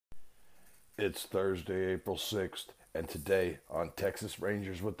It's Thursday, April 6th, and today on Texas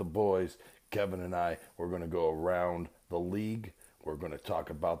Rangers with the Boys, Kevin and we're going to go around the league. We're going to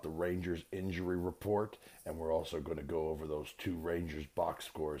talk about the Rangers injury report, and we're also going to go over those two Rangers box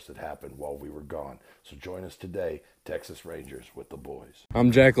scores that happened while we were gone. So join us today, Texas Rangers with the Boys.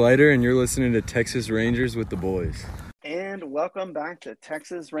 I'm Jack Leiter, and you're listening to Texas Rangers with the Boys. And welcome back to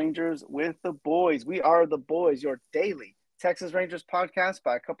Texas Rangers with the Boys. We are the Boys, your daily Texas Rangers podcast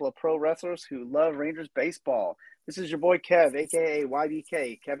by a couple of pro wrestlers who love Rangers baseball. This is your boy Kev, a.k.a.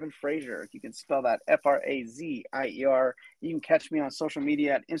 YBK, Kevin Frazier. You can spell that Frazier. You can catch me on social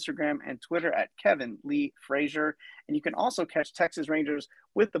media at Instagram and Twitter at Kevin Lee Frazier. And you can also catch Texas Rangers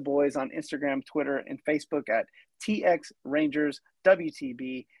with the Boys on Instagram, Twitter, and Facebook at TX Rangers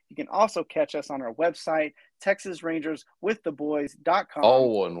WTB. You can also catch us on our website, TexasRangersWithTheBoys.com.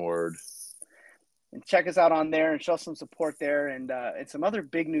 All one word. And check us out on there and show some support there, and some other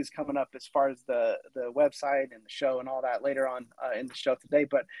big news coming up as far as the website and the show and all that later on in the show today.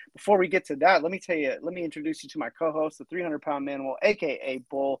 But before we get to that, let me introduce you to my co-host, the 300-pound Manimal, aka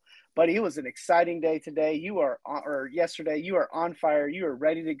Bull. Buddy, it was an exciting day today. Yesterday. You are on fire. You are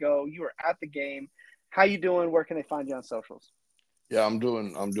ready to go. You are at the game. How you doing? Where can they find you on socials? Yeah, I'm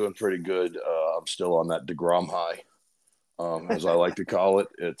doing pretty good. I'm still on that deGrom high, as I like to call it.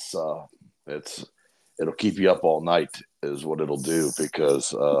 It'll keep you up all night is what it'll do,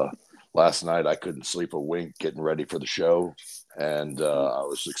 because last night I couldn't sleep a wink getting ready for the show, and I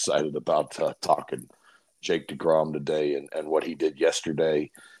was excited about talking Jake deGrom today and what he did yesterday.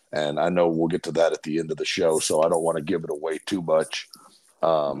 And I know we'll get to that at the end of the show, so I don't want to give it away too much.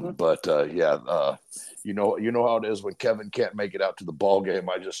 But you know how it is when Kevin can't make it out to the ball game.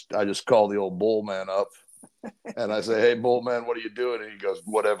 I just call the old bull man up. And I say, "Hey, bull man, what are you doing?" And he goes,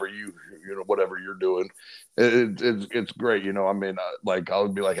 "Whatever whatever you're doing." It's great, I mean, I'll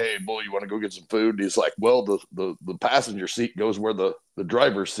be like, "Hey, bull, you want to go get some food?" And he's like, "Well, the passenger seat goes where the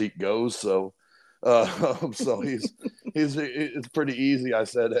driver's seat goes." So, so it's pretty easy. I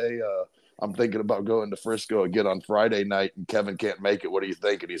said, "Hey, I'm thinking about going to Frisco again on Friday night, and Kevin can't make it. What do you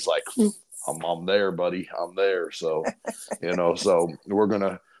think?" And he's like, "I'm there, buddy. I'm there." So, so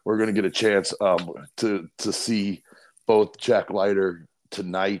we're gonna get a chance to see both Jack Leiter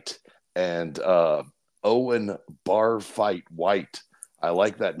tonight and Owen Bar Fight White. I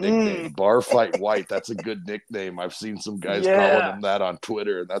like that nickname, Bar Fight White. That's a good nickname. I've seen some guys calling him that on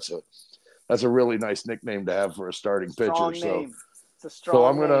Twitter, and that's a really nice nickname to have for a starting pitcher. Name. So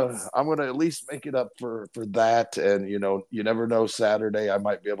I'm gonna at least make it up for that, and you never know. Saturday I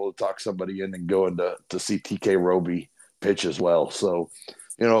might be able to talk somebody in and go into to see TK Roby pitch as well. So.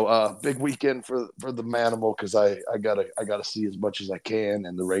 Big weekend for the Manimal, because I gotta see as much as I can,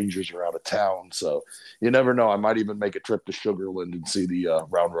 and the Rangers are out of town, so you never know. I might even make a trip to Sugarland and see the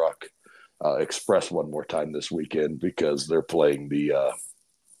Round Rock Express one more time this weekend, because they're playing the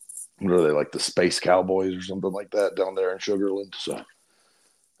what are they, like the Space Cowboys or something like that down there in Sugarland. So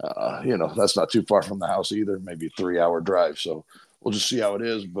that's not too far from the house either, maybe a 3-hour drive. So we'll just see how it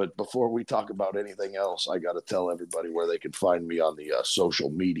is. But before we talk about anything else, I got to tell everybody where they can find me on the social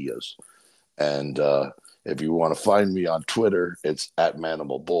medias. And if you want to find me on Twitter, it's at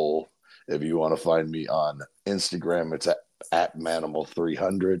Manimal. If you want to find me on Instagram, it's at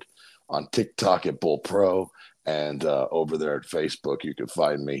Manimal300. On TikTok at Bull Pro. And over there at Facebook, you can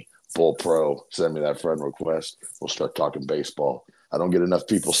find me, Bull Pro. Send me that friend request. We'll start talking baseball. I don't get enough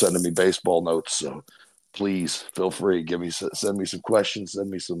people sending me baseball notes, so please feel free. Send me some questions. Send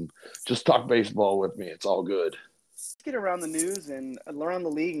me just talk baseball with me. It's all good. Let's get around the news and around the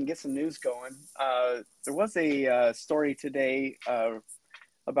league and get some news going. There was a story today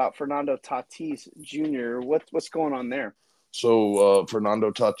about Fernando Tatis Jr. What's going on there? So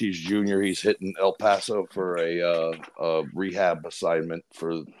Fernando Tatis Jr., he's hitting El Paso for a rehab assignment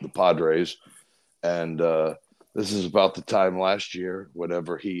for the Padres, and this is about the time last year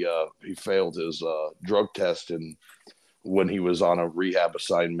whenever he failed his drug test, and when he was on a rehab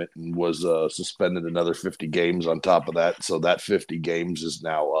assignment, and was suspended another 50 games on top of that. So that 50 games is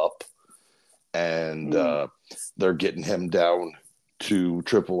now up, and they're getting him down to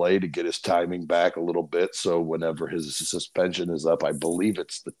AAA to get his timing back a little bit. So whenever his suspension is up, I believe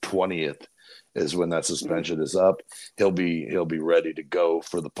it's the 20th is when that suspension is up, he'll be ready to go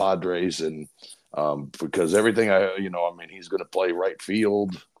for the Padres. And because everything he's going to play right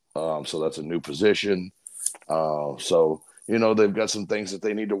field. So that's a new position. So they've got some things that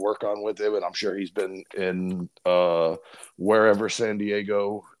they need to work on with him, and I'm sure he's been in wherever San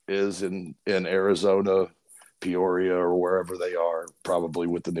Diego is in Arizona, Peoria, or wherever they are, probably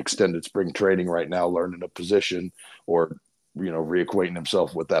with an extended spring training right now, learning a position, or reacquainting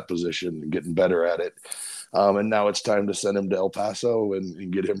himself with that position and getting better at it. And now it's time to send him to El Paso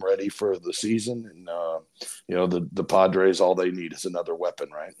and get him ready for the season. And, the Padres, all they need is another weapon,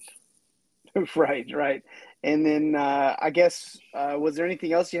 right? Right. And then I guess, was there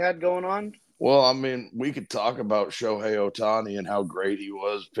anything else you had going on? Well, I mean, we could talk about Shohei Ohtani and how great he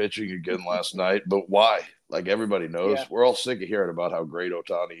was pitching again last night, but why? Like everybody knows, Yeah, we're all sick of hearing about how great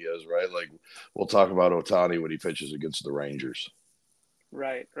Ohtani is, right? Like we'll talk about Ohtani when he pitches against the Rangers.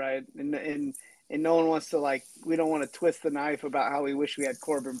 right. And no one wants to we don't want to twist the knife about how we wish we had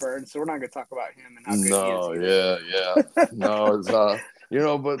Corbin Burns, so we're not going to talk about him and how good he is No, yeah. No, it's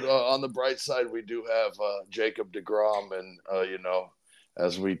but on the bright side, we do have Jacob deGrom, and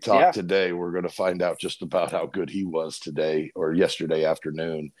as we talk Yeah, today, we're going to find out just about how good he was today or yesterday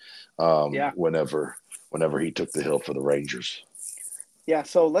afternoon, yeah. whenever he took the hill for the Rangers. Yeah,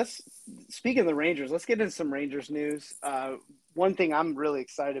 so let's speak of the Rangers. Let's get into some Rangers news. One thing I'm really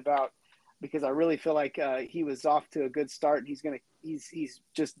excited about because I really feel like he was off to a good start. And he's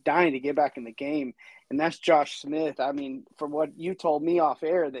just dying to get back in the game, and that's Josh Smith. I mean, from what you told me off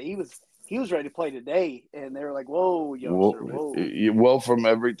air, that he was ready to play today, and they were like, "Whoa, youngster, whoa." Well, from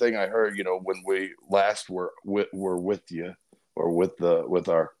everything I heard, when we last were with you or with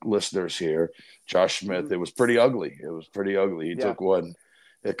our listeners here, Josh Smith, Mm-hmm. it was pretty ugly. He Yeah. took one.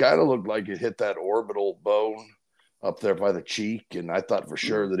 It kind of looked like it hit that orbital bone up there by the cheek, and I thought for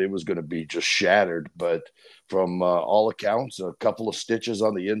sure Mm-hmm. that it was going to be just shattered. But from all accounts, a couple of stitches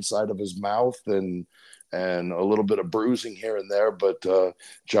on the inside of his mouth and a little bit of bruising here and there. But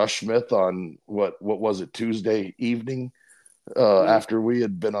Josh Smith on what was it, Tuesday evening, Mm-hmm. after we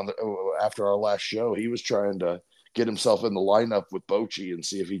had been after our last show, he was trying to get himself in the lineup with Bochy and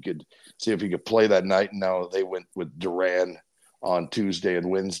see if he could play that night. And now they went with Duran on Tuesday and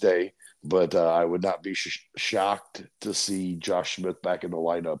Wednesday. But I would not be shocked to see Josh Smith back in the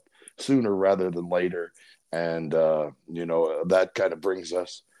lineup sooner rather than later. And that kind of brings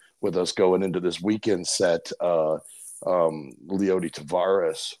us going into this weekend set. Leody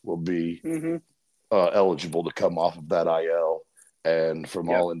Tavares will be Mm-hmm. eligible to come off of that IL. And from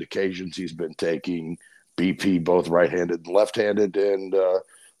Yep. all indications, he's been taking BP both right-handed and left-handed, and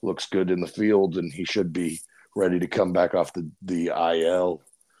looks good in the field. And he should be ready to come back off the IL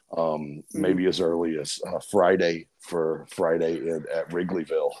Mm-hmm. maybe as early as Friday at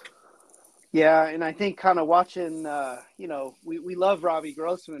Wrigleyville. Yeah, and I think kind of watching, we love Robbie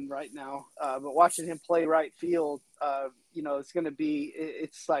Grossman right now, but watching him play right field, it's going to be,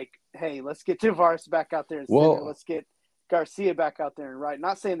 it's like, hey, let's get Tavares back out there in center. Well, Let's get Garcia back out there and right.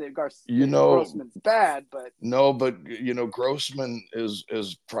 Not saying that you know, Grossman's bad, but no, but Grossman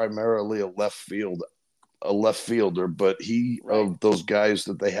is primarily a left fielder, but he right. of those guys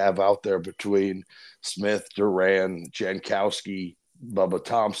that they have out there between Smith, Duran, Jankowski, Bubba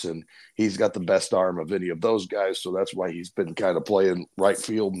Thompson, he's got the best arm of any of those guys. So that's why he's been kind of playing right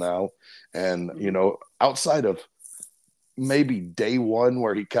field now. And, Mm-hmm. Outside of maybe day one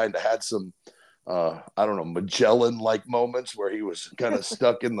where he kind of had some, I don't know, Magellan like moments where he was kind of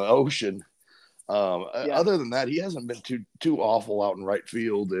stuck in the ocean. Yeah, Other than that, he hasn't been too awful out in right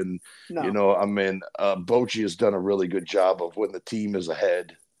field. And, no. Bochy has done a really good job of when the team is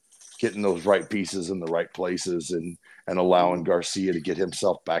ahead, getting those right pieces in the right places and allowing Mm-hmm. Garcia to get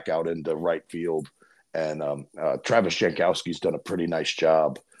himself back out into right field. And Travis Jankowski's done a pretty nice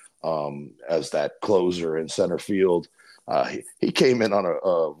job as that closer in center field. He came in on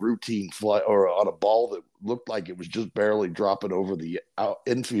a routine fly or on a ball that looked like it was just barely dropping over the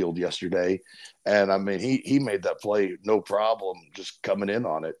infield yesterday. And I mean, he made that play no problem, just coming in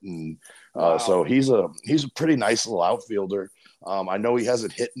on it. And Wow. so he's a pretty nice little outfielder. I know he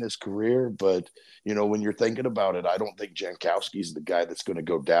hasn't hit in his career, but when you're thinking about it, I don't think Jankowski's the guy that's going to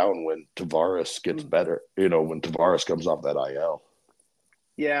go down when Tavares gets better. When Tavares comes off that IL.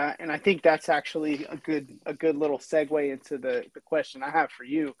 Yeah, and I think that's actually a good little segue into the question I have for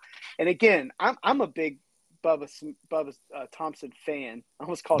you. And again, I'm a big Bubba Thompson fan. I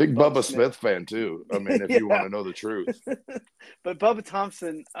almost called him Big Bubba Bubba Smith. Smith fan too. I mean, if you want Yeah, to know the truth. but Bubba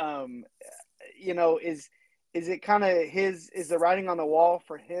Thompson, is it kind of is the writing on the wall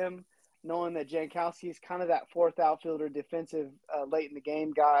for him, knowing that Jankowski is kind of that fourth outfielder, defensive, late in the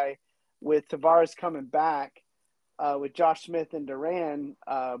game guy, with Tavares coming back. With Josh Smith and Duran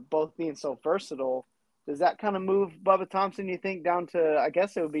both being so versatile, does that kind of move Bubba Thompson, you think, down to, I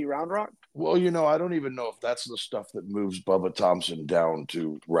guess it would be Round Rock? Well, I don't even know if that's the stuff that moves Bubba Thompson down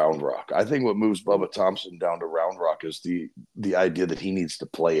to Round Rock. I think what moves Bubba Thompson down to Round Rock is the idea that he needs to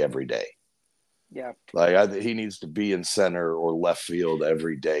play every day. Yeah. Like he needs to be in center or left field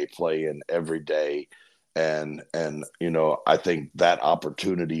every day, playing every day. And I think that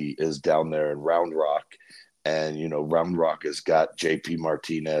opportunity is down there in Round Rock. And Round Rock has got JP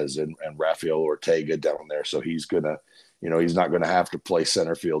Martinez and Rafael Ortega down there, so he's not gonna have to play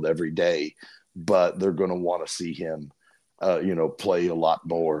center field every day, but they're gonna want to see him play a lot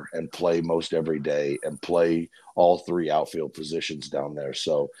more and play most every day and play all three outfield positions down there.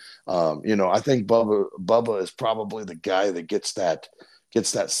 So I think Bubba is probably the guy that gets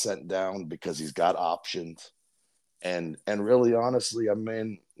that sent down because he's got options. And really, honestly, I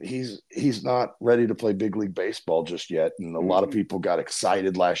mean, he's not ready to play big league baseball just yet. And a lot of people got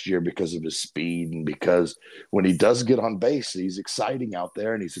excited last year because of his speed and because when he does get on base, he's exciting out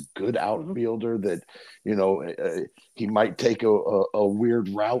there and he's a good outfielder that, he might take a weird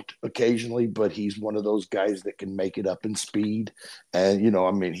route occasionally, but he's one of those guys that can make it up in speed. And,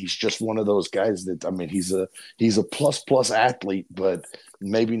 I mean, he's just one of those guys that, I mean, he's a plus athlete, but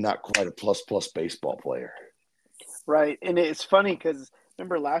maybe not quite a plus baseball player. Right. And it's funny because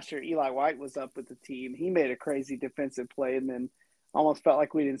remember last year Eli White was up with the team. He made a crazy defensive play and then almost felt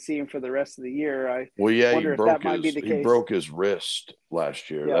like we didn't see him for the rest of the year. He broke his wrist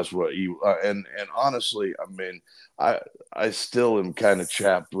last year. Yeah. That's what and honestly, I mean, I still am kind of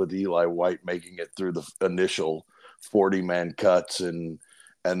chapped with Eli White making it through the initial 40-man cuts and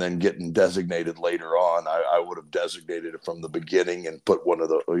then getting designated later on. I would have designated it from the beginning and put one of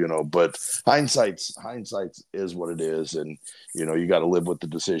the, but hindsight is what it is. And, you got to live with the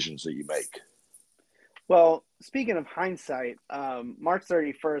decisions that you make. Well, speaking of hindsight, March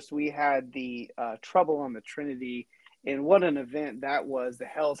 31st, we had the Trouble on the Trinity, and what an event that was, the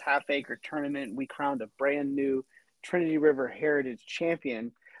Hell's Half Acre Tournament. We crowned a brand new Trinity River Heritage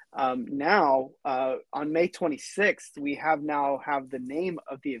champion. Now, on May 26th, we have the name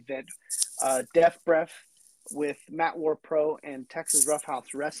of the event, Death Breath with Matt War Pro and Texas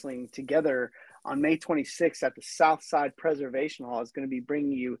Roughhouse Wrestling together on May 26th at the Southside Preservation Hall is going to be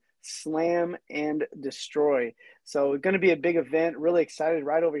bringing you Slam and Destroy. So it's going to be a big event. Really excited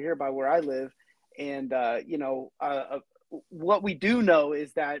right over here by where I live. And, what we do know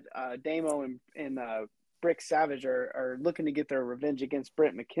is that Damo and Brick Savage are looking to get their revenge against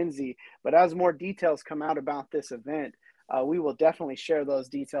Brent McKenzie. But as more details come out about this event, we will definitely share those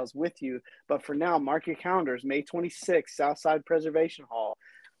details with you. But for now, mark your calendars, May 26th, Southside Preservation Hall.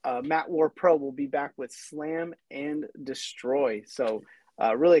 Matt War Pro will be back with Slam and Destroy. So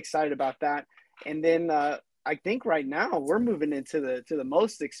really excited about that. And then I think right now we're moving into the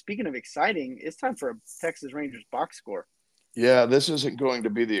most, speaking of exciting, it's time for a Texas Rangers box score. Yeah, this isn't going to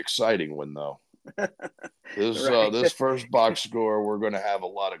be the exciting one, though. This first box score, we're going to have a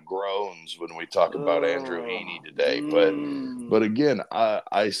lot of groans when we talk about Andrew Heaney today. But again,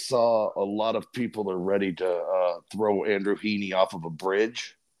 I saw a lot of people are ready to throw Andrew Heaney off of a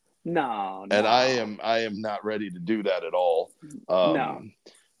bridge. No. And I am not ready to do that at all. No.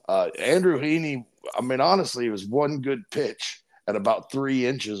 Andrew Heaney, I mean, honestly, it was one good pitch at about 3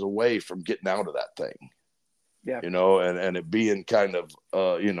 inches away from getting out of that thing. Yeah. And it being kind of,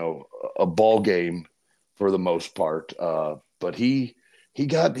 a ball game for the most part. But he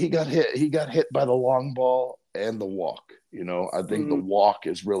got hit. He got hit by the long ball and the walk. I think the walk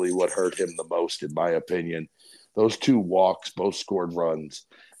is really what hurt him the most, in my opinion. Those 2 walks both scored runs,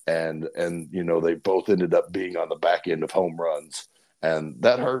 and they both ended up being on the back end of home runs, and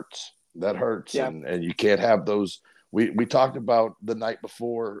that hurts. That hurts, yeah. And you can't have those. We talked about the night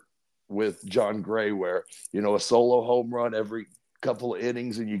before with John Gray, where a solo home run every couple of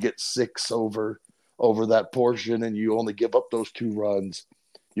innings, and you get 6 over that portion, and you only give up those 2 runs.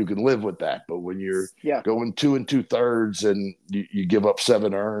 You can live with that. But when you're going 2 2/3 and you give up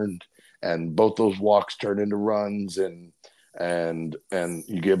 7 earned, and both those walks turn into runs, and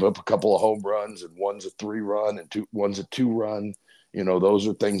you give up a couple of home runs, and one's a 3-run and one's a 2-run, those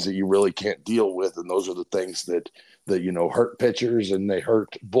are things that you really can't deal with, and those are the things that hurt pitchers, and they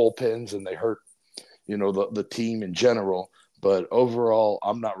hurt bullpens, and they hurt the team in general. But overall,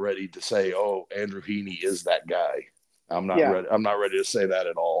 I'm not ready to say, oh, Andrew Heaney is that guy. I'm not ready. I'm not ready to say that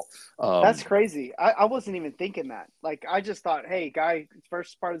at all. That's crazy. I wasn't even thinking that. Like, I just thought, hey, guy,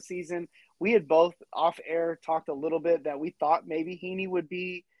 first part of the season, we had both off air talked a little bit that we thought maybe Heaney would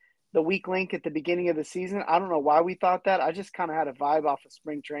be the weak link at the beginning of the season. I don't know why we thought that. I just kind of had a vibe off of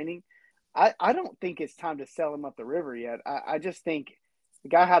spring training. I don't think it's time to sell him up the river yet. I just think the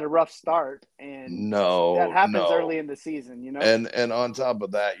guy had a rough start, and that happens early in the season, And on top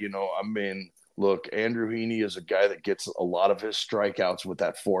of that, I mean, look, Andrew Heaney is a guy that gets a lot of his strikeouts with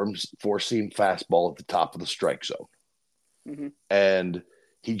that four-seam fastball at the top of the strike zone. Mm-hmm. And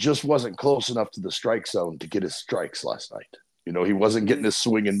he just wasn't close enough to the strike zone to get his strikes last night. He wasn't getting his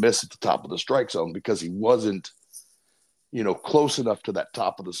swing and miss at the top of the strike zone because he wasn't, close enough to that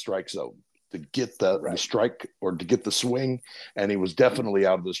top of the strike zone to get the strike or to get the swing. And he was definitely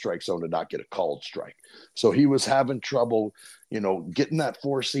out of the strike zone to not get a called strike. So he was having trouble, getting that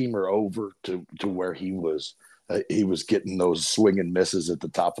four seamer over to where he was getting those swing and misses at the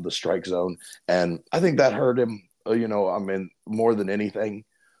top of the strike zone. And I think that hurt him, more than anything.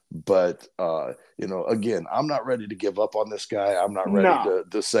 But, again, I'm not ready to give up on this guy. I'm not ready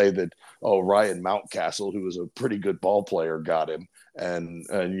to say that, Ryan Mountcastle, who was a pretty good ball player, got him. And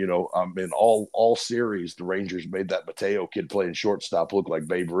all series, the Rangers made that Mateo kid playing shortstop look like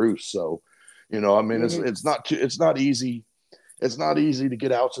Babe Ruth. So, it's not easy. It's not easy to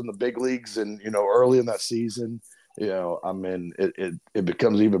get outs in the big leagues. And, early in that season, it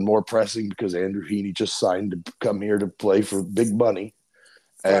becomes even more pressing because Andrew Heaney just signed to come here to play for big money.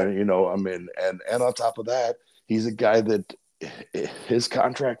 And, and on top of that, he's a guy that his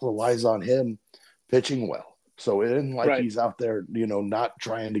contract relies on him pitching well. So it isn't like he's out there, not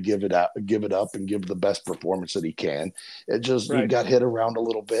trying to give it up and give the best performance that he can. It just, he got hit around a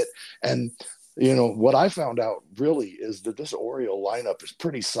little bit. And, what I found out really is that this Oriole lineup is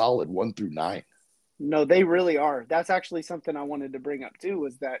pretty solid 1 through 9. No, they really are. That's actually something I wanted to bring up too,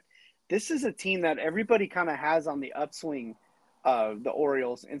 was that this is a team that everybody kind of has on the upswing, the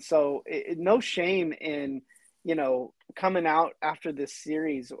Orioles. And so no shame in, coming out after this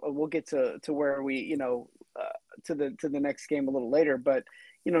series. We'll get to where we, to the next game a little later, but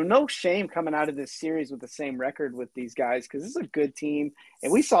no shame coming out of this series with the same record with these guys, because this is a good team.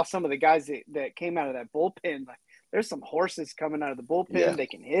 And we saw some of the guys that came out of that bullpen. Like, there's some horses coming out of the bullpen. Yeah. They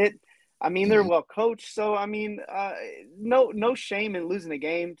can hit. They're well coached. So, no shame in losing a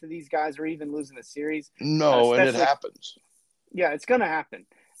game to these guys or even losing a series. No, and it happens. Yeah, it's going to happen.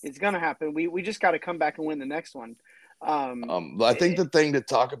 It's going to happen. We just got to come back and win the next one. I think the thing to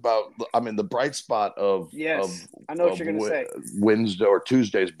talk about, the bright spot of I know what you're going to say. Wednesday or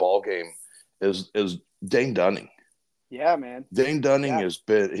Tuesday's ball game is Dane Dunning. Yeah, man. Dane Dunning has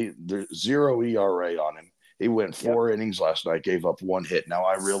been there's 0 ERA on him. He went 4 innings last night, gave up 1 hit. Now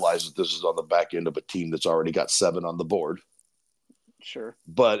I realize that this is on the back end of a team that's already got 7 on the board. Sure.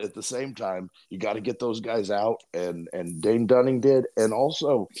 But at the same time, you got to get those guys out, and Dane Dunning did. And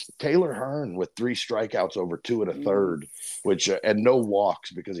also Taylor Hearn with 3 strikeouts over 2 1/3, which and no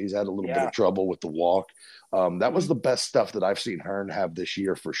walks because he's had a little bit of trouble with the walk. That was the best stuff that I've seen Hearn have this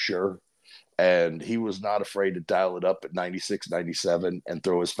year for sure. And he was not afraid to dial it up at 96, 97 and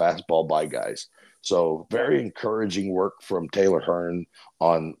throw his fastball by guys. So very encouraging work from Taylor Hearn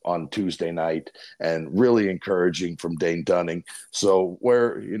on Tuesday night, and really encouraging from Dane Dunning. So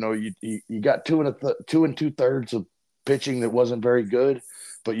where, you got 2 2/3 of pitching that wasn't very good,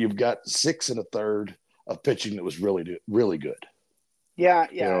 but you've got 6 1/3 of pitching that was really, really good. Yeah.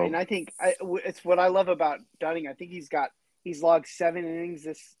 And I think it's what I love about Dunning. I think he's logged 7 innings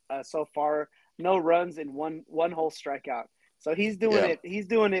this so far, no runs and one whole strikeout. So he's doing it. He's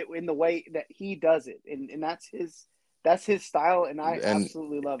doing it in the way that he does it, and that's his style, and I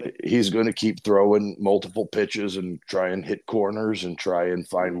absolutely love it. He's going to keep throwing multiple pitches and try and hit corners and try and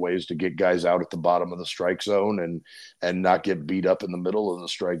find ways to get guys out at the bottom of the strike zone and not get beat up in the middle of the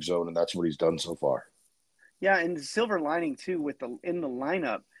strike zone, and that's what he's done so far. Yeah, and the silver lining too in the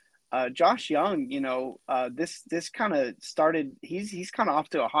lineup, Josh Young. This kind of started. He's kind of off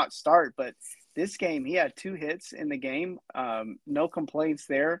to a hot start, but this game, he had 2 hits in the game. No complaints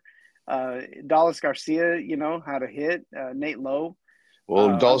there. Dallas Garcia, had a hit. Nate Lowe.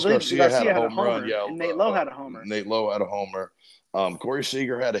 Well, Dallas Garcia had a home run. Yeah, and Nate Lowe had a homer. Nate Lowe had a homer. Corey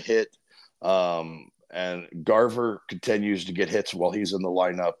Seager had a hit. And Garver continues to get hits while he's in the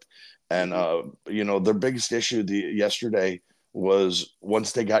lineup. And, their biggest issue yesterday was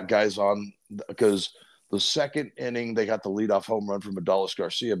once they got guys on, because – the second inning, they got the leadoff home run from Adolis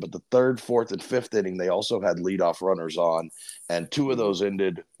Garcia, but the 3rd, 4th, and 5th inning, they also had leadoff runners on, and 2 of those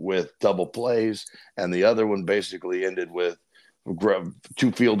ended with double plays, and the other one basically ended with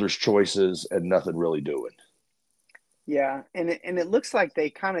 2 fielders' choices and nothing really doing. Yeah, and it looks like they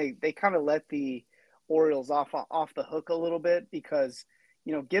kind of let the Orioles off the hook a little bit because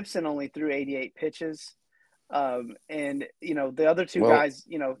Gibson only threw 88 pitches. And the other 2 guys,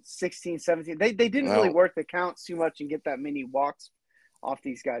 16, 17, they didn't really work the counts too much and get that many walks off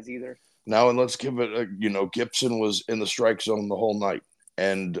these guys either. Now, and let's give it, Gibson was in the strike zone the whole night,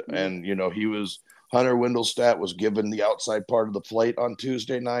 and he was Hunter Wendelstadt was given the outside part of the plate on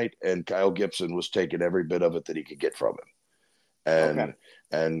Tuesday night, and Kyle Gibson was taking every bit of it that he could get from him. Okay.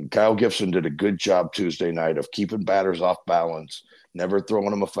 And Kyle Gibson did a good job Tuesday night of keeping batters off balance, never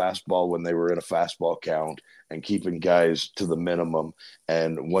throwing them a fastball when they were in a fastball count, and keeping guys to the minimum.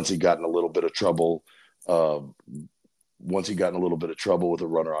 And once he got in a little bit of trouble, uh, with a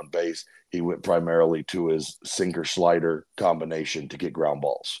runner on base, he went primarily to his sinker slider combination to get ground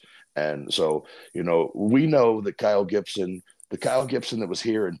balls. And so, we know that the Kyle Gibson that was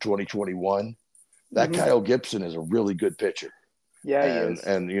here in 2021, that Mm-hmm. Kyle Gibson is a really good pitcher. Yeah, he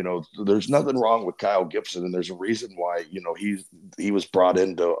And is. there's nothing wrong with Kyle Gibson, and there's a reason why he was brought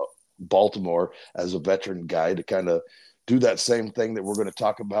into Baltimore as a veteran guy to kind of do that same thing that we're going to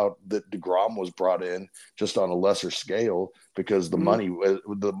talk about, that deGrom was brought in just on a lesser scale, because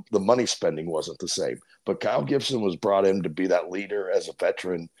Mm-hmm. the money spending wasn't the same. But Kyle Gibson was brought in to be that leader as a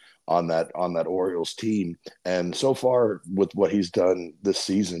veteran on that Orioles team, and so far with what he's done this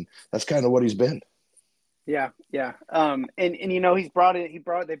season, that's kind of what he's been. Yeah, yeah. And they brought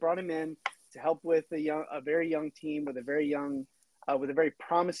him in to help with a very young team with a very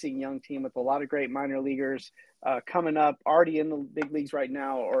promising young team with a lot of great minor leaguers coming up, already in the big leagues right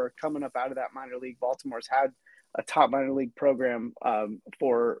now, or coming up out of that minor league. Baltimore's had a top minor league program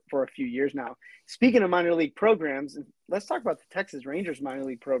for a few years now. Speaking of minor league programs, let's talk about the Texas Rangers minor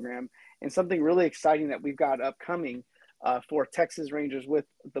league program and something really exciting that we've got upcoming for Texas Rangers with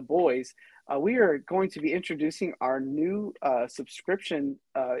the boys. We are going to be introducing our new subscription,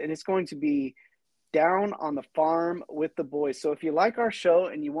 and it's going to be Down on the Farm with the Boys. So if you like our show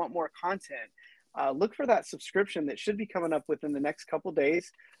and you want more content, look for that subscription that should be coming up within the next couple days.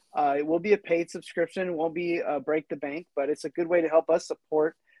 It will be a paid subscription. It won't be break the bank, but it's a good way to help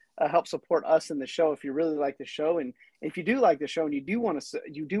support us in the show. If you really like the show, and if you do like the show and you do want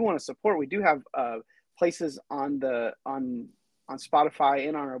to support, we do have places on Spotify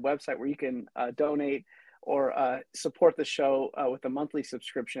and on our website where you can donate or support the show with a monthly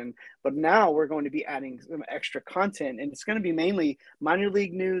subscription. But now we're going to be adding some extra content, and it's going to be mainly minor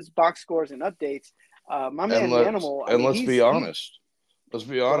league news, box scores, and updates. My man Manimal, Let's be honest. Let's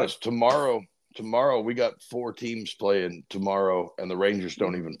be honest. Tomorrow we got 4 teams playing tomorrow, and the Rangers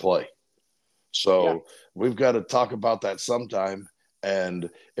don't even play. So we've got to talk about that sometime. And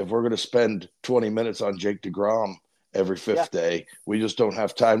if we're going to spend 20 minutes on Jake deGrom every fifth day, we just don't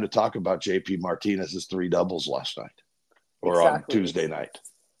have time to talk about JP Martinez's 3 doubles last night or on Tuesday night.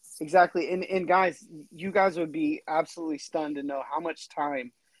 Exactly. And guys, you guys would be absolutely stunned to know how much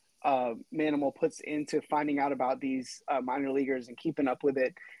time Manimal puts into finding out about these minor leaguers and keeping up with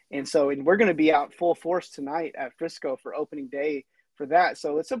it. And we're going to be out full force tonight at Frisco for opening day for that.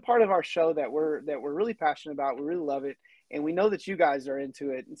 So it's a part of our show that we're really passionate about. We really love it. And we know that you guys are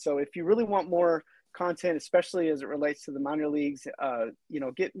into it. And so if you really want more content, especially as it relates to the minor leagues,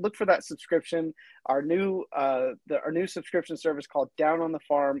 look for that subscription. Our new subscription service called Down on the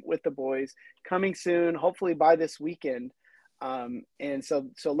Farm with the Boys, coming soon, hopefully by this weekend. And so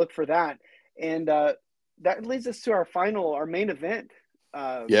look for that. And that leads us to our main event.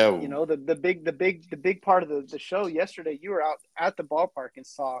 The big part of the show yesterday. You were out at the ballpark and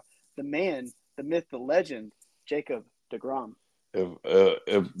saw the man, the myth, the legend, Jacob deGrom.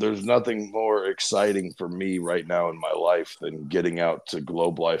 If there's nothing more exciting for me right now in my life than getting out to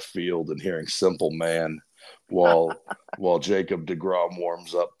Globe Life Field and hearing Simple Man while Jacob deGrom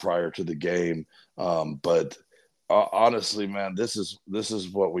warms up prior to the game. But honestly, man, this is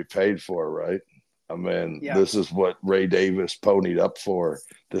what we paid for, right? I mean, This is what Ray Davis ponied up for.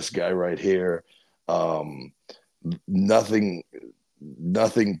 This guy right here. Nothing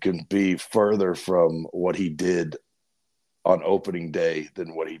can be further from what he did on opening day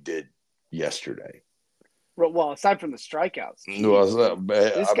than what he did yesterday. Well, aside from the strikeouts,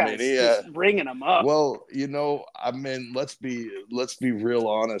 this guy's just ringing them up. Well, let's be real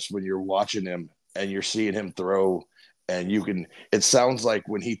honest. When you're watching him and you're seeing him throw, and it sounds like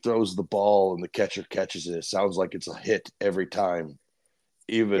when he throws the ball and the catcher catches it, it sounds like it's a hit every time,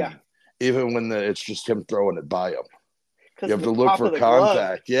 even when it's just him throwing it by him. You have to look for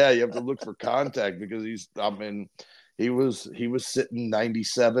contact. Yeah, you have to look for contact because he was sitting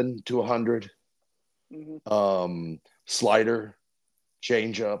 97 to 100. Mm-hmm. Slider,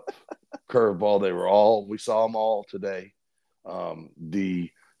 changeup, curveball. We saw them all today. The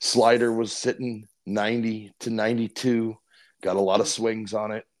slider was sitting 90 to 92. Got a lot of swings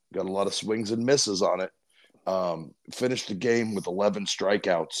on it. Got a lot of swings and misses on it. Finished the game with 11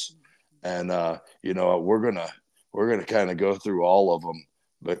 strikeouts. And we're gonna kind of go through all of them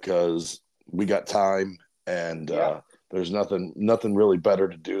because we got time. And there's nothing really better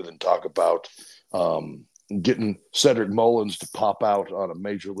to do than talk about getting Cedric Mullins to pop out on a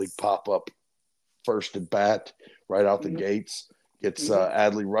major league pop-up first at bat right out the Mhm. gates. Gets Mhm.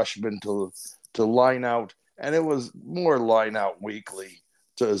 Adley Rushman to line out, and it was more line out weekly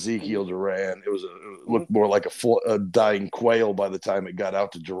to Ezekiel Duran. It Mhm. looked more like a dying quail by the time it got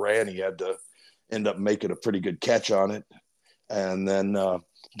out to Duran. He had to end up making a pretty good catch on it, and then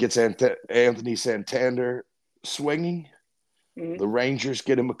gets Anthony Santander swinging. Mhm. The Rangers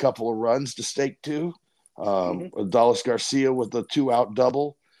get him a couple of runs to stake two. Mhm. Dallas Garcia with the 2-out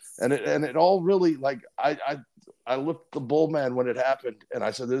double, and it all really, like, I looked at the bull man when it happened, and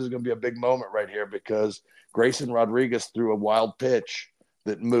I said, this is going to be a big moment right here, because Grayson Rodriguez threw a wild pitch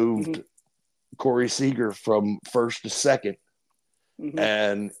that moved Mhm. Corey Seager from first to second, Mhm.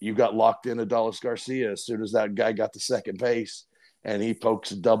 and you got locked into Dallas Garcia as soon as that guy got to second base, and he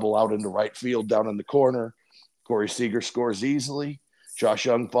pokes a double out into right field down in the corner. Corey Seager scores easily. Josh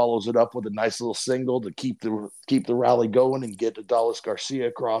Young follows it up with a nice little single to keep the rally going and get Dallas Garcia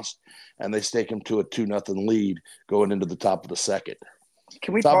across, and they stake him to a 2-0 lead going into the top of the second.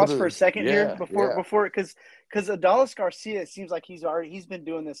 Can we Top of pause for a the second here yeah. before because Adolis Garcia, it seems like he's been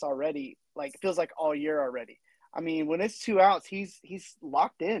doing this already. Like, it feels like all year already. I mean, when it's 2 outs, he's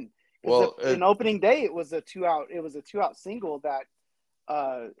locked in. Because Well, in opening day, it was a 2-out single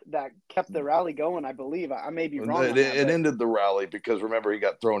that kept the rally going. I believe I may be wrong on that, it but ended the rally because, remember, he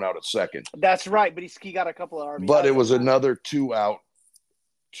got thrown out at second. that's right. But he got a couple of But it RBIs on was that. another 2-out,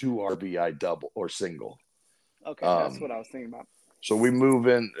 2 RBI double or single. Okay, that's what I was thinking about. So we move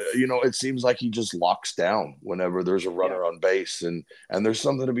in. It seems like he just locks down whenever there's a runner Yeah. on base, and there's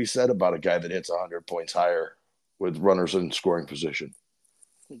something to be said about a guy that hits 100 points higher with runners in scoring position.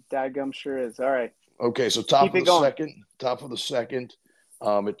 Dadgum sure is. All right. Okay, so Keep it going. top of the second,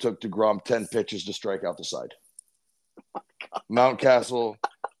 it took deGrom 10 pitches to strike out the side. Mountcastle,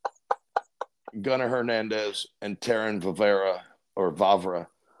 Gunnar Hernandez, and Terran Vavra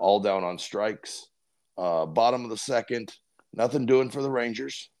all down on strikes. Bottom of the second, nothing doing for the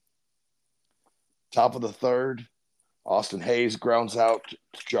Rangers. Top of the third, Austin Hayes grounds out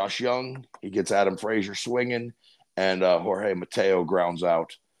to Josh Young. He gets Adam Frazier swinging, and Jorge Mateo grounds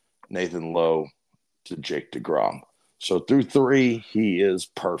out Nathan Lowe to Jake deGrom. So through three, he is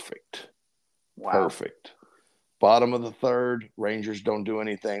perfect. Wow. Perfect. Bottom of the third, Rangers don't do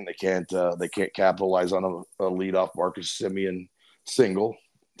anything. They can't capitalize on a leadoff Marcus Semien single,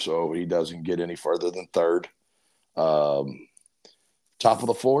 so he doesn't get any further than third. Top of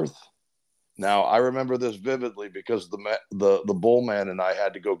the fourth. Now I remember this vividly because the bull man and I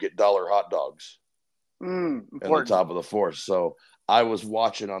had to go get dollar hot dogs in the top of the fourth. So I was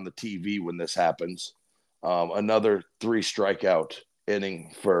watching on the TV when this happens. Another 3 strikeout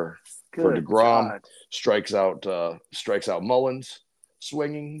inning for deGrom. God. Strikes out Mullins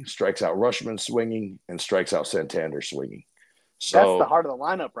swinging, strikes out Rushman swinging, and strikes out Santander swinging. So that's the heart of the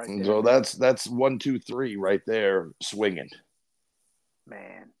lineup right there. So that's 1, 2, 3 right there swinging.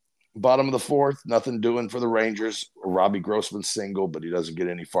 Man. Bottom of the fourth, nothing doing for the Rangers. Robbie Grossman single, but he doesn't get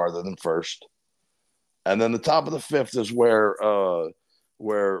any farther than first. And then the top of the fifth is where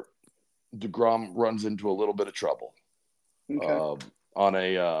deGrom runs into a little bit of trouble. Okay. On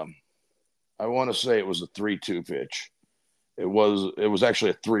a, I want to say it was a 3-2 pitch. It was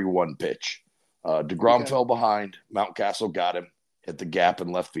actually a 3-1 pitch. deGrom fell behind. Mountcastle got him, hit the gap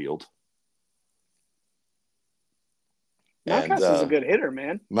in left field. Mountcastle's a good hitter,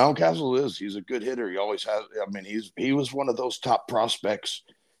 man. Mountcastle is. He's a good hitter. He always has. I mean, he was one of those top prospects.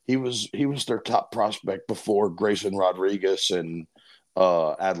 He was their top prospect before Grayson Rodriguez and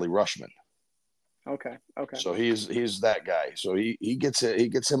Adley Rushman. Okay. So he's that guy. So he gets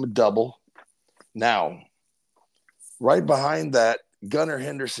him a double. Now, right behind that, Gunnar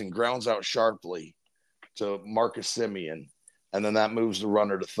Henderson grounds out sharply to Marcus Semien, and then that moves the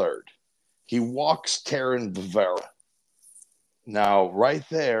runner to third. He walks Terran Vavra. Now, right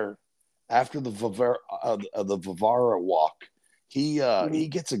there, after the Vavra walk, he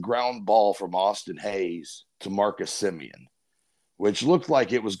gets a ground ball from Austin Hayes to Marcus Semien, which looked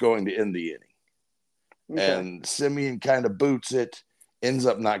like it was going to end the inning. Okay. And Semien kind of boots it, ends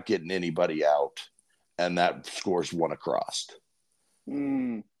up not getting anybody out, and that scores 1 across.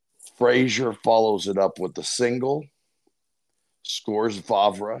 Frazier follows it up with the single, scores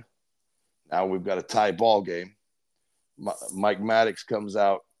Vavra. Now we've got a tie ball game. Mike Maddox comes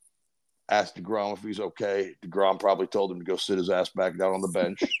out, asks deGrom if he's okay. deGrom probably told him to go sit his ass back down on the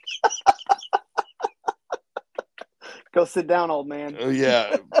bench. Go sit down, old man.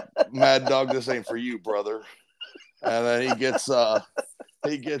 Yeah, Mad Dog, this ain't for you, brother. And then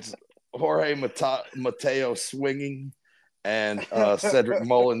he gets Jorge Mateo swinging, and Cedric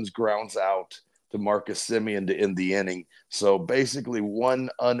Mullins grounds out to Marcus Semien to end the inning. So basically 1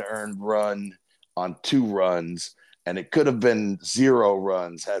 unearned run on 2 runs. And it could have been 0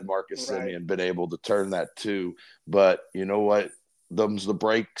 runs had Marcus Right. Semien been able to turn that 2. But you know what? Them's the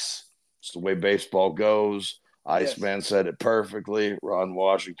breaks. It's the way baseball goes. Yes. Iceman said it perfectly. Ron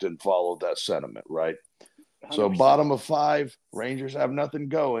Washington followed that sentiment, right? So 100%. bottom of 5, Rangers have nothing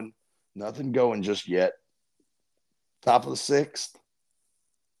going just yet. Top of the 6th,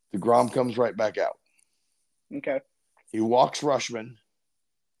 deGrom comes right back out. Okay. He walks Rushman,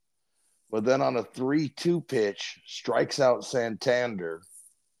 but then on a 3-2 pitch, strikes out Santander.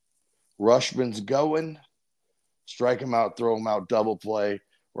 Rushman's going, strike him out, throw him out, double play.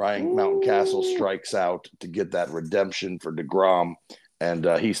 Ryan Mountcastle strikes out to get that redemption for deGrom, and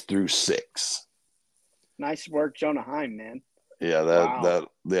he's through 6. Nice work, Jonah Heim, man. Yeah,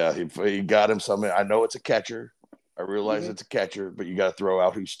 he got him something. I know it's a catcher. I realize it's a catcher, but you got to throw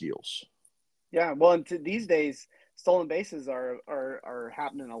out who steals. Yeah, well, and these days, stolen bases are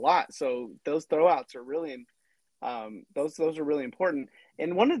happening a lot. So those throwouts are really, those are really important.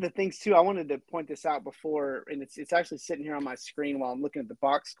 And one of the things too, I wanted to point this out before, and it's actually sitting here on my screen while I'm looking at the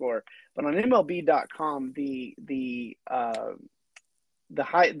box score. But on MLB.com, the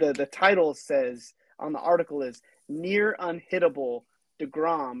title says on the article is near unhittable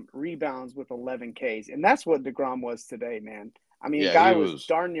deGrom rebounds with 11 Ks, and that's what deGrom was today, man. I mean, guy was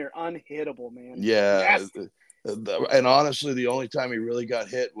darn near unhittable, man. Yeah, and honestly, the only time he really got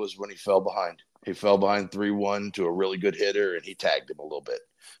hit was when he fell behind. He fell behind 3-1 to a really good hitter, and he tagged him a little bit.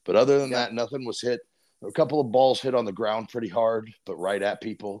 But other than that, nothing was hit. A couple of balls hit on the ground pretty hard, but right at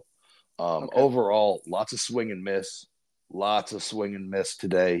people. Overall, lots of swing and miss. Lots of swing and miss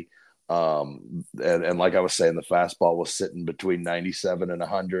today. And like I was saying, the fastball was sitting between 97 and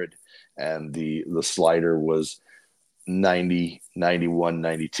 100, and the slider was 90, 91,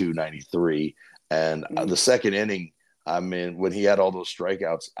 92, 93. And the second inning, I mean, when he had all those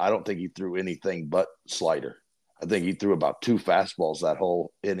strikeouts, I don't think he threw anything but slider. I think he threw about 2 fastballs that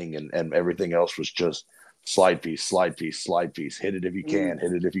whole inning, and everything else was just slide piece, slide piece, slide piece. Hit it if you can,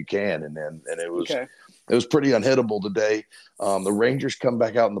 hit it if you can. And it was pretty unhittable today. The Rangers come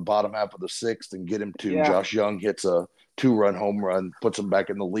back out in the bottom half of the 6th and get him to Josh Young hits a 2-run home run, puts them back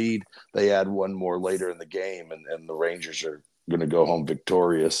in the lead. They add one more later in the game, and the Rangers are going to go home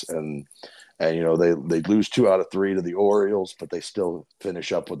victorious. And you know, they lose 2 out of 3 to the Orioles, but they still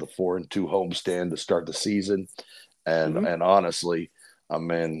finish up with a 4-2 homestand to start the season. And honestly, I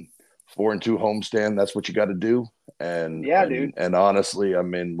mean, 4-2 homestand, that's what you got to do. And dude. And honestly, I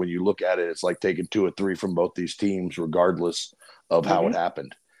mean, when you look at it, it's like taking 2 or 3 from both these teams, regardless of how it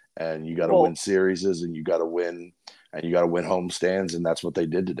happened. And you got to win series, and you got to win homestands, and that's what they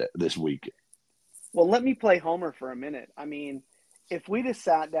did this week. Well, let me play Homer for a minute. I mean, if we just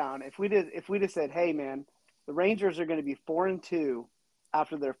sat down, if we just said, "Hey, man, the Rangers are going to be 4-2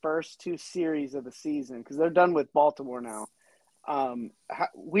 after their first 2 series of the season because they're done with Baltimore now,"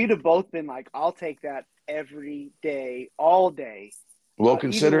 we'd have both been like, "I'll take that every day, all day." Well,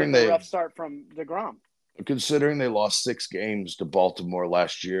 considering the rough start from deGrom, considering they lost 6 games to Baltimore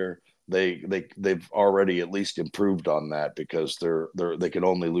last year, they've already at least improved on that because they can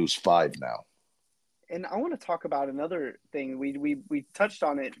only lose 5 now. And I want to talk about another thing. We touched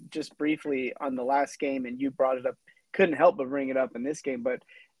on it just briefly on the last game, and you brought it up. Couldn't help but bring it up in this game. But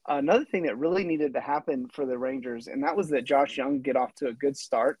another thing that really needed to happen for the Rangers, and that was that Josh Young get off to a good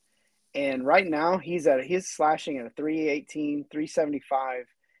start. And right now he's slashing at a 318, 375,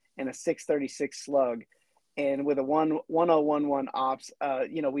 and a 636 slug. And with a 1011 ops,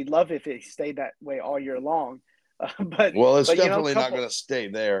 we'd love if it stayed that way all year long. It's definitely not going to stay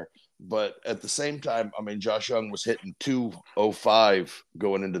there. But at the same time, I mean, Josh Young was hitting 205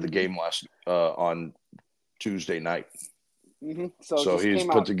 going into the game last on Tuesday night. Mm-hmm. So he's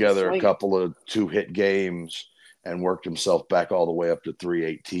put together a couple of 2-hit games and worked himself back all the way up to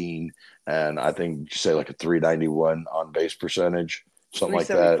 318. And I think you say like a 391 on base percentage, something like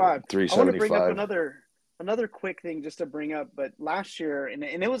that. 375. I want to bring up another quick thing just to bring up. But last year, and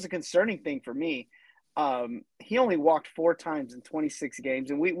it was a concerning thing for me. He only walked 4 times in 26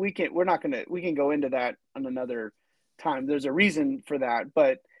 games, and we can go into that on another time. There's a reason for that,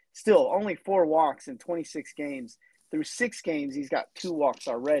 but still only 4 walks in 26 games. Through 6 games, he's got 2 walks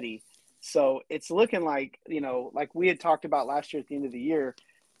already. So it's looking like, like we had talked about last year at the end of the year,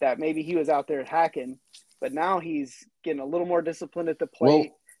 that maybe he was out there hacking, but now he's getting a little more disciplined at the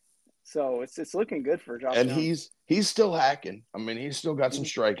plate. So it's looking good for Josh. And Young. He's still hacking. I mean, he's still got some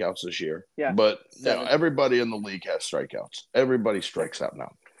strikeouts this year. Yeah. But everybody in the league has strikeouts. Everybody strikes out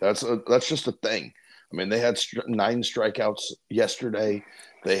now. That's just a thing. I mean, they had 9 strikeouts yesterday.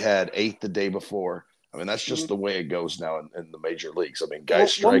 They had 8 the day before. I mean, that's just the way it goes now in the major leagues. I mean,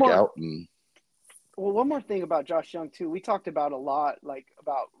 guys strike out and Well, one more thing about Josh Young too. We talked about a lot, like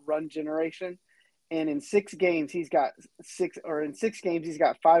about run generation, and in 6 games he's got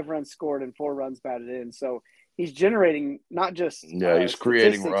five runs scored and 4 runs batted in. So he's generating not just Yeah, he's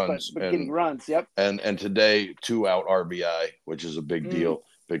creating statistics, runs but getting runs. Yep. and today 2 out RBI, which is a big deal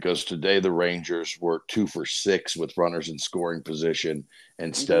because today the Rangers were 2 for 6 with runners in scoring position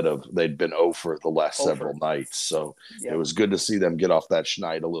instead of they'd been 0 for the last several nights. So it was good to see them get off that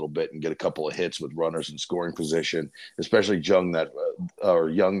schneid a little bit and get a couple of hits with runners in scoring position, especially Young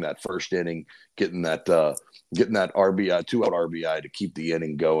that first inning, getting that RBI 2 out RBI to keep the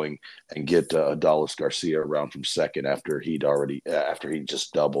inning going and get Adalis Garcia around from second after he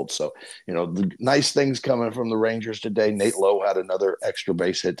just doubled. So the nice things coming from the Rangers today. Nate Lowe had another extra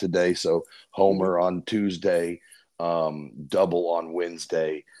base hit today, so homer on Tuesday, double on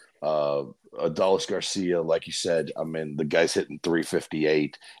Wednesday. Adalis Garcia, like you said, I mean, the guy's hitting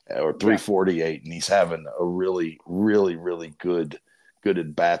 358 or 348, and he's having a really, really, really good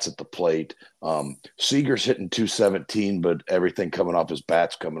at bats at the plate. Seager's hitting 217, but everything coming off his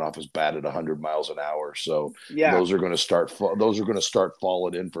bat at 100 miles an hour. So those are going to start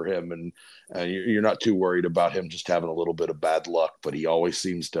falling in for him, and you're not too worried about him just having a little bit of bad luck. But he always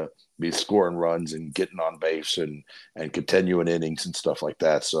seems to be scoring runs and getting on base and continuing innings and stuff like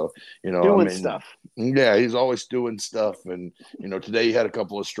that. So doing stuff. Yeah, he's always doing stuff. And today he had a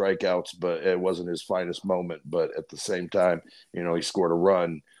couple of strikeouts, but it wasn't his finest moment. But at the same time, he scored a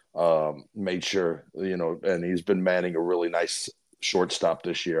run, made sure, and he's been manning a really nice shortstop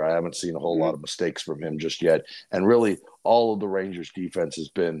this year. I haven't seen a whole lot of mistakes from him just yet. And really, all of the Rangers defense has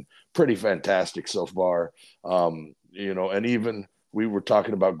been pretty fantastic so far. And even we were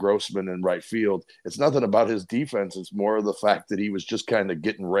talking about Grossman in right field. It's nothing about his defense. It's more of the fact that he was just kind of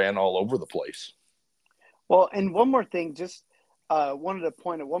getting ran all over the place. Well, and one more thing, just wanted to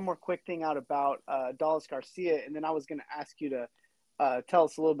point one more quick thing out about Adalis Garcia, and then I was going to ask you to tell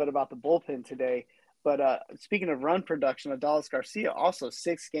us a little bit about the bullpen today. But speaking of run production, Adalis Garcia also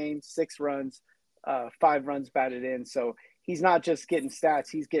 6 games, 6 runs, 5 runs batted in. So he's not just getting stats;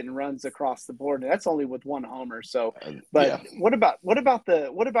 he's getting runs across the board, and that's only with 1 homer. So, but what about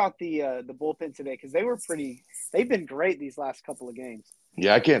the bullpen today? Because they've been great these last couple of games.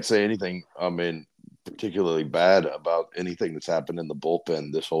 Yeah, I can't say anything. I mean, particularly bad about anything that's happened in the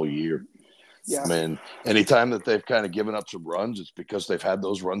bullpen this whole year. Yeah. I mean, anytime that they've kind of given up some runs, it's because they've had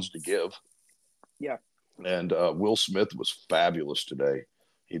those runs to give. Yeah. And Will Smith was fabulous today.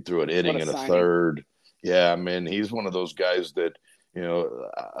 He threw an inning and a third. Yeah, I mean, he's one of those guys that,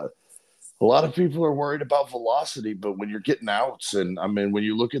 a lot of people are worried about velocity, but when you're getting outs, and I mean, when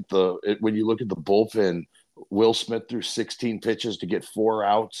you look at the bullpen, Will Smith threw 16 pitches to get 4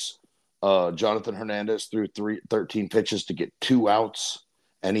 outs. Jonathan Hernandez threw 13 pitches to get 2 outs,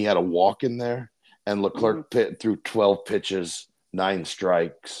 and he had a walk in there. And Leclerc threw 12 pitches, 9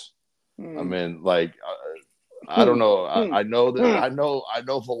 strikes. I mean, like, I don't know. I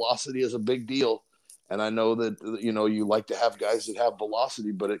know velocity is a big deal, and I know that you like to have guys that have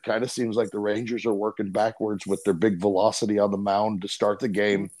velocity, but it kind of seems like the Rangers are working backwards with their big velocity on the mound to start the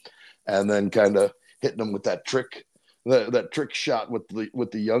game, and then kind of hitting them with that trick. That trick shot with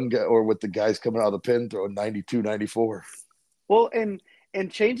the young guy or with the guys coming out of the pen throwing 92, 94. Well, and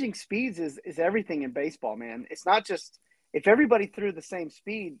changing speeds is everything in baseball, man. It's not just if everybody threw the same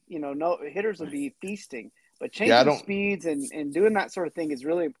speed, no hitters would be feasting. But changing speeds and doing that sort of thing is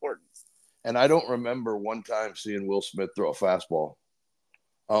really important. And I don't remember one time seeing Will Smith throw a fastball.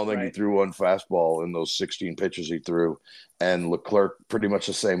 I don't think he threw one fastball in those 16 pitches he threw. And Leclerc pretty much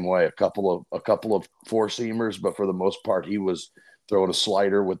the same way. A couple of four-seamers, but for the most part, he was throwing a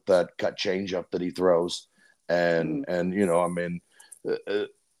slider with that cut changeup that he throws. And I mean,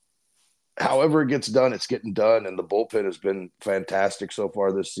 however it gets done, it's getting done. And the bullpen has been fantastic so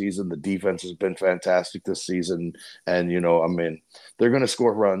far this season. The defense has been fantastic this season. And, I mean, they're going to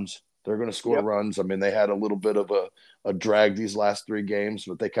score runs. They're going to score runs. I mean, they had a little bit of a drag these last 3 games,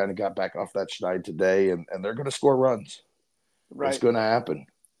 but they kind of got back off that schneid today, and they're going to score runs. Right. It's going to happen.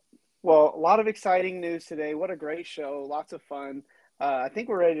 Well, a lot of exciting news today. What a great show. Lots of fun. I think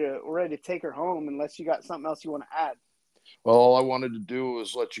we're ready to take her home unless you got something else you want to add. Well, all I wanted to do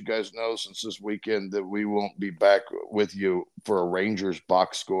was let you guys know since this weekend that we won't be back with you for a Rangers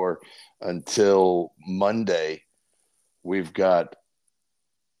box score until Monday. We've got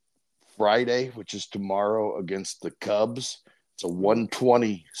Friday, which is tomorrow, against the Cubs. It's a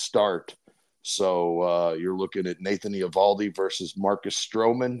 1:20 start. So you're looking at Nathan Eovaldi versus Marcus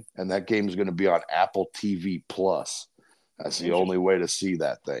Stroman, and that game is going to be on Apple TV+. That's the only way to see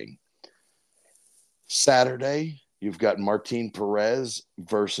that thing. Saturday, you've got Martin Perez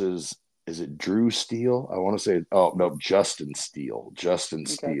versus is it Drew Steele? I want to say, oh no, Justin Steele. Justin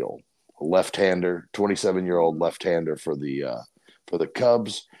Okay. Steele, a left-hander, 27-year-old left-hander for the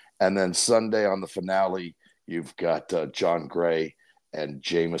Cubs. And then Sunday on the finale, you've got John Gray and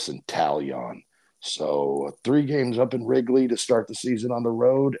Jamison Talion. So 3 games up in Wrigley to start the season on the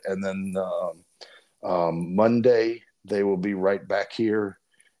road, and then Monday they will be right back here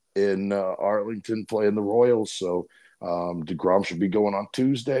in Arlington playing the Royals. So deGrom should be going on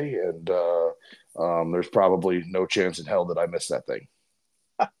Tuesday, and there's probably no chance in hell that I miss that thing.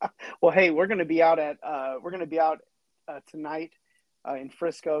 Well, hey, we're going to be out tonight in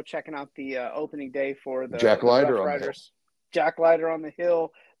Frisco, checking out the opening day for Jack the Leiter Rough on the hill. Riders. Jack Leiter on the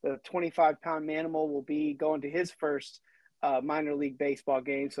hill, the 25-pound manimal, will be going to his first minor league baseball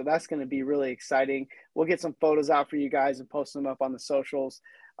game. So that's going to be really exciting. We'll get some photos out for you guys and post them up on the socials.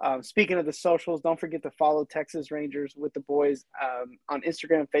 Speaking of the socials, don't forget to follow Texas Rangers with the Boys on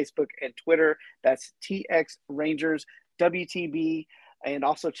Instagram, Facebook, and Twitter. That's TX Rangers WTB. And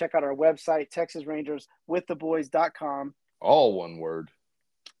also check out our website, TexasRangersWithTheBoys.com. All one word.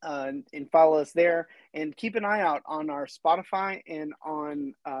 And follow us there. And keep an eye out on our Spotify and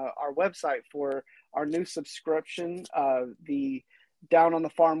on our website for our new subscription, the Down on the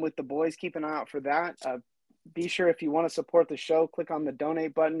Farm with the Boys. Keep an eye out for that. Be sure, if you want to support the show, click on the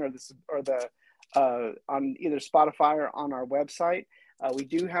donate button or the on either Spotify or on our website. We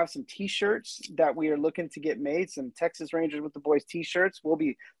do have some T-shirts that we are looking to get made, some Texas Rangers with the Boys T-shirts. We'll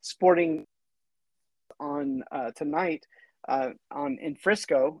be sporting on tonight in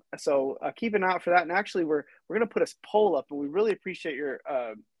Frisco. So keep an eye out for that. And actually, we're going to put a poll up, and we really appreciate your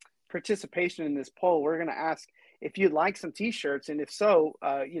participation in this poll. We're going to ask if you'd like some T-shirts, and if so,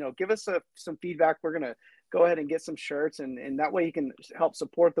 give us some feedback. We're going to go ahead and get some shirts, and that way you can help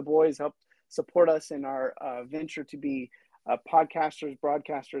support the boys, help support us in our venture to be podcasters,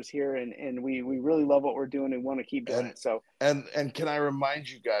 broadcasters here, and we really love what we're doing and want to keep doing it. So and can I remind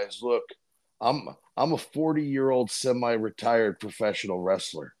you guys, look, I'm a 40-year-old semi-retired professional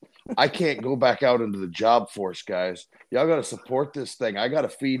wrestler. I can't go back out into the job force, guys. Y'all got to support this thing. I got to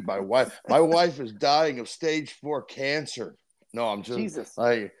feed my wife. My wife is dying of stage 4 cancer. No, I'm just Jesus.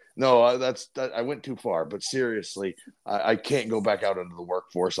 I went too far, but seriously, I can't go back out into the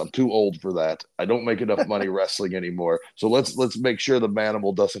workforce. I'm too old for that. I don't make enough money wrestling anymore. So let's make sure the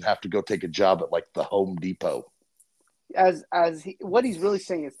Manimal doesn't have to go take a job at like the Home Depot. What he's really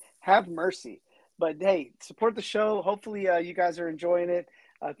saying is have mercy. But hey, support the show. Hopefully you guys are enjoying it.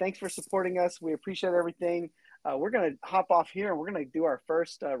 Thanks for supporting us. We appreciate everything. We're going to hop off here, and we're going to do our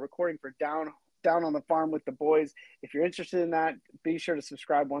first recording for Down on the Farm with the Boys. If you're interested in that, be sure to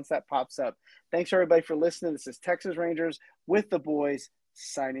subscribe once that pops up. Thanks everybody for listening. This is Texas Rangers with the Boys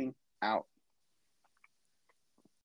signing out.